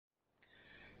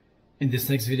In this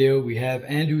next video, we have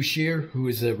Andrew Scheer, who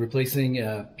is replacing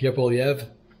Pierre Poilievre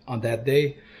on that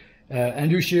day.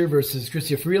 Andrew Scheer versus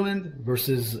Chrystia Freeland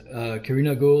versus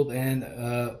Karina Gould and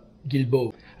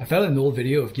Guilbeault. I found an old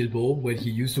video of Guilbeault when he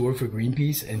used to work for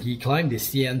Greenpeace and he climbed the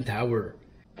CN Tower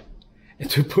and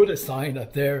to put a sign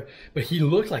up there, but he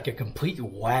looked like a complete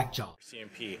whack job.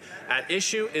 CMP. At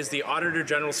issue is the Auditor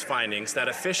General's findings that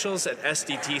officials at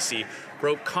SDTC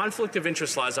broke conflict of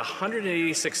interest laws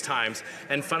 186 times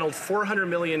and funneled $400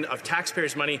 million of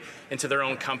taxpayers' money into their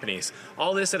own companies.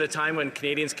 All this at a time when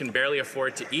Canadians can barely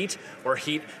afford to eat or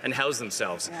heat and house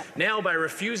themselves. Now, by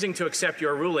refusing to accept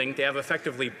your ruling, they have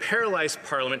effectively paralyzed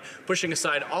Parliament, pushing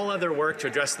aside all other work to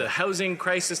address the housing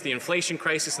crisis, the inflation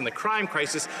crisis, and the crime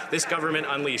crisis this government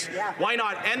unleashed. Why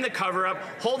not end the cover-up,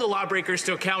 hold the lawbreakers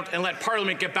to account, and let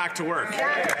Parliament get back to work?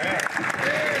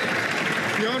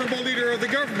 The Honourable Leader of the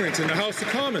Government in the House of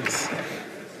Commons.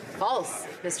 False,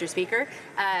 Mr. Speaker.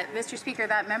 Mr. Speaker,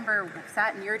 that member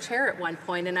sat in your chair at one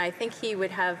point, and I think he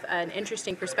would have an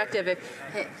interesting perspective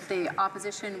if the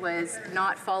opposition was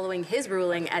not following his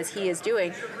ruling as he is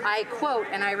doing. I quote,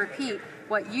 and I repeat,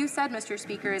 what you said, Mr.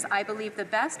 Speaker, is I believe the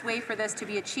best way for this to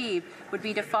be achieved would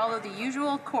be to follow the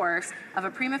usual course of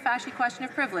a prima facie question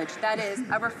of privilege, that is,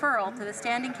 a referral to the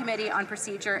Standing Committee on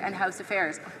Procedure and House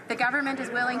Affairs. The government is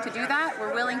willing to do that.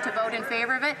 We're willing to vote in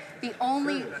favour of it. The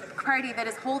only party that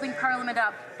is holding Parliament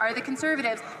up are the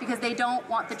Conservatives because they don't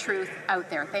want the truth out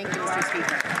there. Thank you, Mr.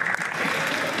 Speaker.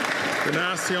 I'm going to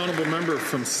ask the Honourable Member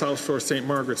from South Shore St.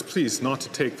 Margaret's, please, not to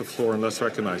take the floor unless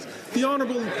recognised. The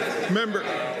Honourable Member...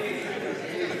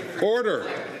 Order.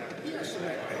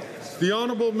 The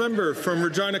Honourable Member from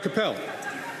Regina Capel.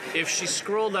 If she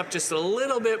scrolled up just a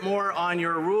little bit more on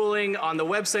your ruling on the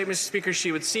website, Mr. Speaker,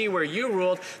 she would see where you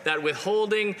ruled that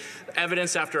withholding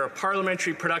evidence after a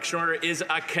parliamentary production order is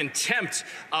a contempt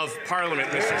of Parliament,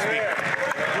 Mr. Speaker.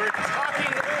 We're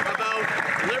talking about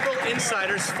Liberal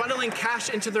insiders funneling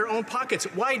cash into their own pockets.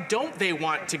 Why don't they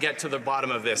want to get to the bottom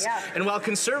of this? And while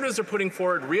Conservatives are putting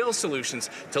forward real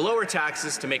solutions to lower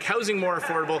taxes, to make housing more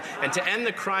affordable, and to end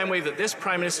the crime wave that this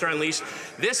Prime Minister unleashed,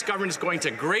 this government is going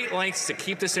to great lengths to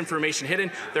keep this information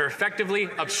hidden. They're effectively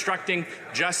obstructing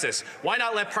justice. Why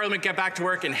not let Parliament get back to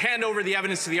work and hand over the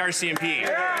evidence to the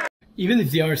RCMP? Even if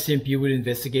the RCMP would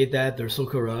investigate that, they're so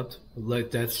corrupt.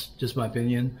 Like, that's just my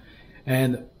opinion.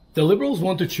 And the Liberals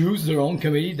want to choose their own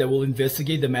committee that will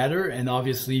investigate the matter and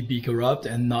obviously be corrupt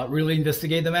and not really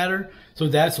investigate the matter. So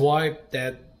that's why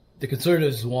that the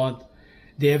Conservatives want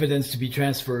the evidence to be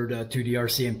transferred to the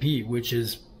RCMP, which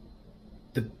is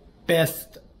the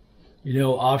best,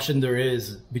 option there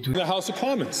is between the House of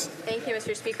Commons. Thank you,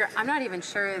 Mr. Speaker. I'm not even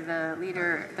sure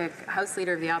the House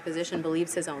Leader of the Opposition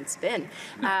believes his own spin.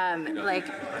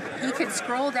 He could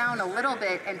scroll down a little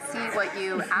bit and see what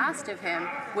you asked of him,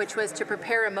 which was to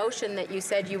prepare a motion that you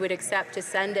said you would accept to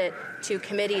send it to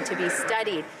committee to be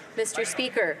studied. Mr.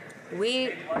 Speaker,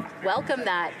 we welcome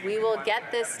that. We will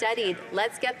get this studied.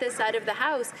 Let's get this out of the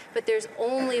House. But there's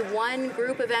only one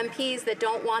group of MPs that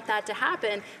don't want that to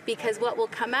happen, because what will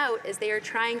come out is they are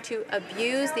trying to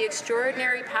abuse the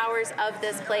extraordinary powers of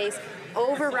this place,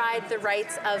 override the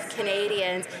rights of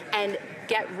Canadians, and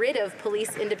get rid of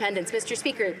police independence. Mr.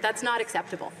 Speaker, that's not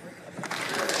acceptable.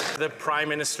 The Prime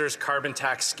Minister's carbon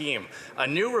tax scheme. A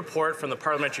new report from the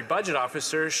Parliamentary Budget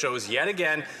Officer shows yet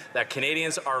again that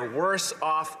Canadians are worse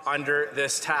off under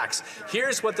this tax.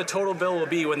 Here's what the total bill will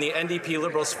be when the NDP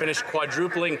Liberals finish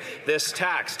quadrupling this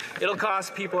tax. It'll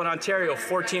cost people in Ontario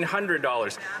 $1,400,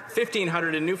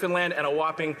 $1,500 in Newfoundland, and a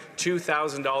whopping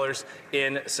 $2,000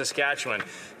 in Saskatchewan.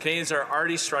 Canadians are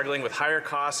already struggling with higher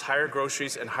costs, higher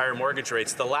groceries, and higher mortgage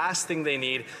rates. The last thing they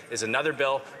need is another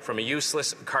bill from a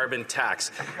useless carbon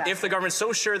tax. If the government's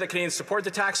so sure that Canadians support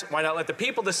the tax, why not let the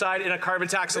people decide in a carbon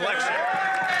tax election?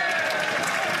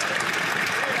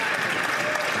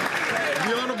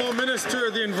 The Honourable Minister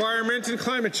of the Environment and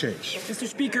Climate Change. Mr.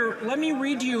 Speaker, let me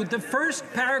read you the first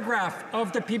paragraph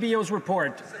of the PBO's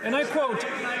report. And I quote,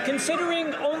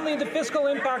 considering only the fiscal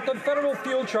impact of federal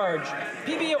fuel charge,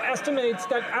 PBO estimates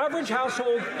that average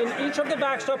household in each of the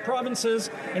backstop provinces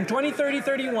in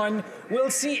 2030-31 will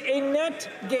see a net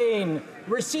gain,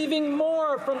 receiving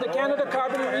more from the Canada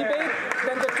Carbon Rebate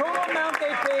than the total amount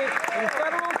they pay in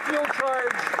federal fuel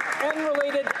charge and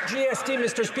related GST,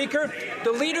 Mr. Speaker.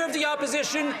 The Leader of the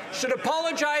Opposition should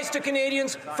apologize to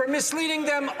Canadians for misleading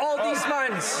them all these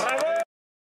months.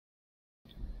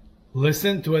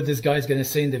 Listen to what this guy's going to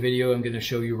say in the video I'm going to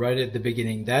show you right at the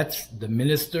beginning. That's the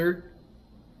minister,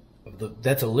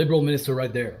 that's a Liberal minister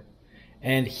right there.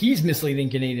 And he's misleading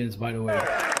Canadians, by the way.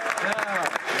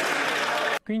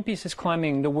 Greenpeace is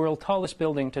climbing the world's tallest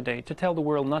building today to tell the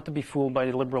world not to be fooled by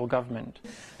the Liberal government.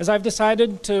 As I've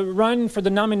decided to run for the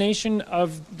nomination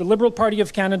of the Liberal Party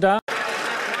of Canada.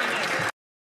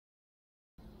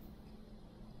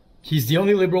 He's the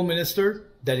only Liberal minister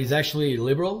that is actually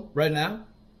Liberal right now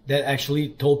that actually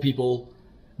told people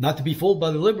not to be fooled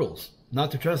by the Liberals, not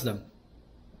to trust them.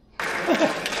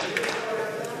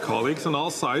 Colleagues on all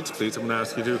sides, please, I'm going to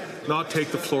ask you to not take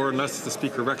the floor unless the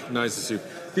Speaker recognizes you.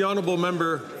 The Honourable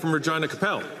Member from Regina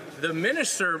Capel. The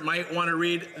minister might want to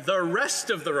read the rest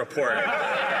of the report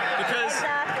because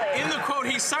in the quote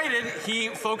he cited, he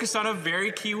focused on a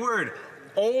very key word,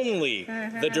 only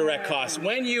the direct costs.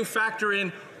 When you factor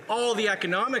in all the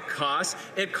economic costs,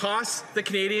 it costs the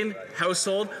Canadian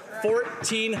household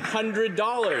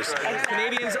 $1,400.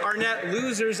 Canadians are net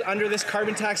losers under this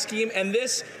carbon tax scheme, and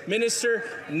this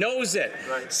minister knows it.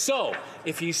 Right. So,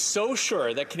 if he's so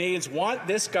sure that Canadians want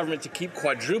this government to keep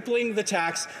quadrupling the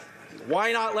tax,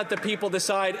 why not let the people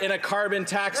decide in a carbon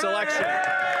tax election?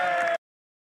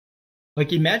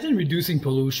 Like, imagine reducing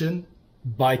pollution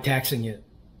by taxing it.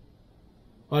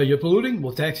 Oh, you're polluting?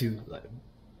 We'll tax you.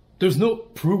 There's no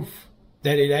proof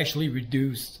that it actually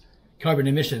reduced carbon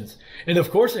emissions. And of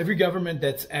course, every government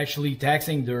that's actually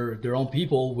taxing their own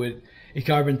people with a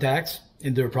carbon tax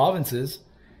in their provinces,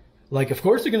 like, of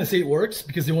course they're going to say it works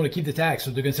because they want to keep the tax.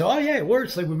 So they're going to say, oh yeah, it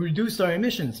works. Like, we reduced our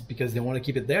emissions because they want to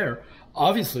keep it there,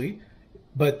 obviously.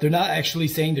 But they're not actually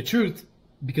saying the truth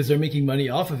because they're making money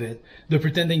off of it. They're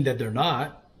pretending that they're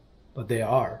not, but they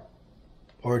are.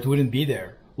 Or it wouldn't be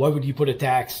there. Why would you put a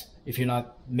tax if you're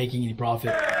not making any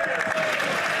profit?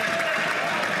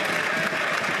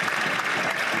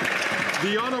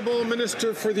 The Honourable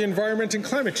Minister for the Environment and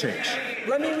Climate Change.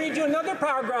 Let me read you another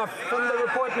paragraph from the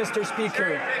report, Mr.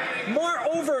 Speaker.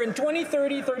 Moreover, in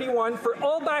 2030-31, for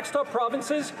all backstop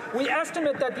provinces, we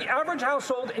estimate that the average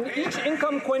household in each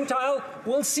income quintile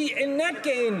will see a net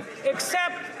gain,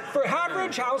 except for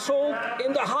average household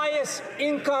in the highest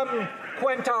income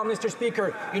quintile, Mr.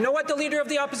 Speaker. You know what the Leader of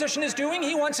the Opposition is doing?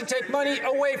 He wants to take money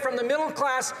away from the middle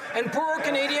class and poorer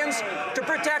Canadians to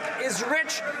protect his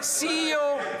rich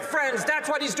CEO friends. That's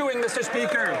what he's doing, Mr.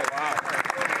 Speaker.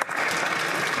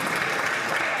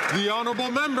 The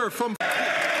Honourable Member from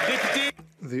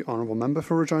The Honourable Member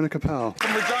for Regina Capel.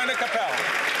 From Regina Capel.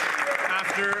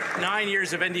 After 9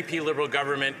 years of NDP Liberal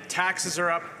government, taxes are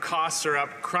up, costs are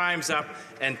up, crime's up,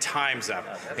 and time's up.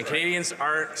 And Canadians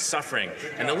are suffering.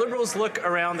 And the Liberals look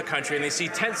around the country and they see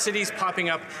tent cities popping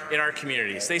up in our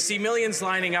communities. They see millions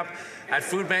lining up at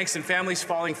food banks and families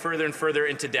falling further and further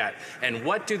into debt. And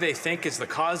what do they think is the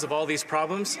cause of all these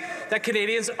problems? That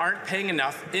Canadians aren't paying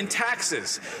enough in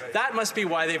taxes. That must be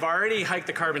why they've already hiked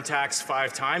the carbon tax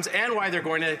 5 times and why they're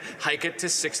going to hike it to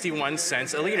 61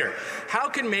 cents a litre. How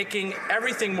can making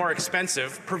everything more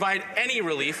expensive provide any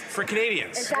relief for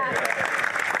Canadians? Exactly.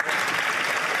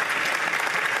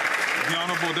 The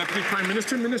Honourable Deputy Prime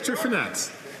Minister, Minister of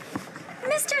Finance.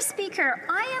 Mr. Speaker,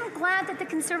 I am glad that the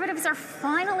Conservatives are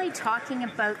finally talking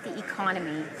about the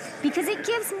economy because it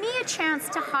gives me a chance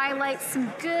to highlight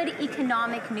some good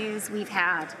economic news we've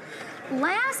had.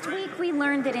 Last week, we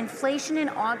learned that inflation in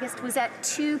August was at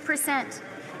 2%.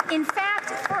 In fact,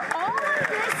 for all of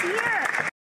this year...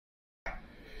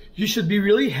 You should be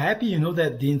really happy, you know,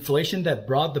 that the inflation that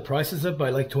brought the prices up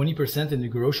by like 20% in the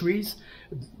groceries,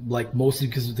 like mostly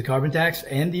because of the carbon tax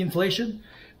and the inflation.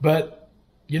 But,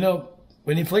 you know,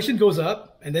 when inflation goes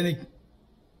up and then it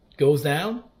goes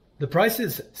down, the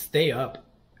prices stay up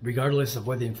regardless of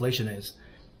what the inflation is.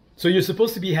 So you're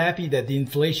supposed to be happy that the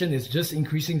inflation is just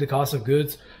increasing the cost of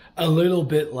goods a little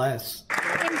bit less.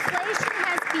 Inflation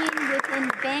has been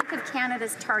within Bank of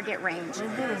Canada's target range.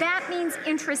 That means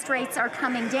interest rates are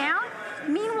coming down.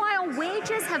 Meanwhile,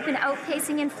 wages have been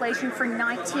outpacing inflation for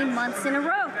 19 months in a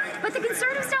row. But the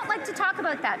Conservatives don't like to talk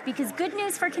about that because good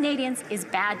news for Canadians is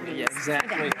bad news. Yeah,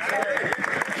 exactly.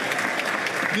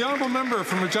 The Honourable Member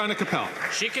from Regina Capel.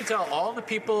 She can tell all the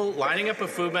people lining up at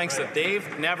food banks that they've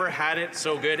never had it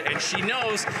so good, and she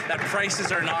knows that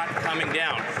prices are not coming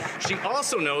down. She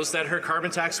also knows that her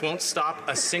carbon tax won't stop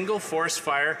a single forest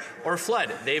fire or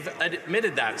flood. They've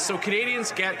admitted that. So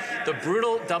Canadians get the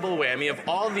brutal double whammy of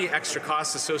all the extra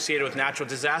costs associated with natural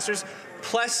disasters,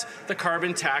 plus the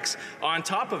carbon tax on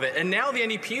top of it. And now the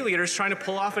NDP leader is trying to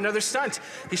pull off another stunt.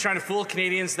 He's trying to fool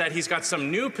Canadians that he's got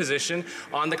some new position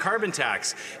on the carbon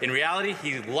tax. In reality,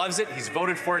 he loves it. He's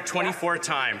voted for it 24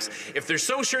 times. If they're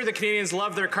so sure that Canadians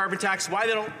love their carbon tax, why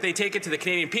don't they take it to the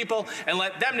Canadian people and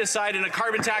let them decide in a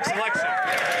carbon tax election?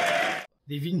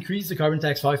 They've increased the carbon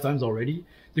tax 5 times already.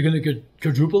 They're going to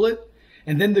quadruple it,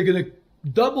 and then they're going to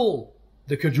double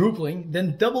the quadrupling,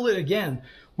 then double it again.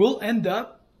 We'll end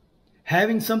up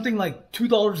having something like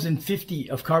 $2.50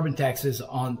 of carbon taxes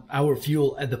on our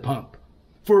fuel at the pump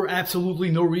for absolutely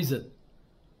no reason.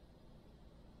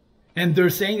 And they're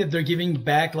saying that they're giving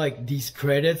back like these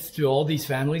credits to all these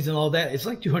families and all that. It's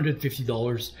like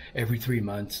 $250 every 3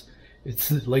 months. It's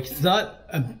not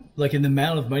like an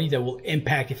amount of money that will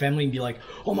impact a family and be like,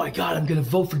 oh my God, I'm going to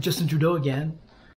vote for Justin Trudeau again.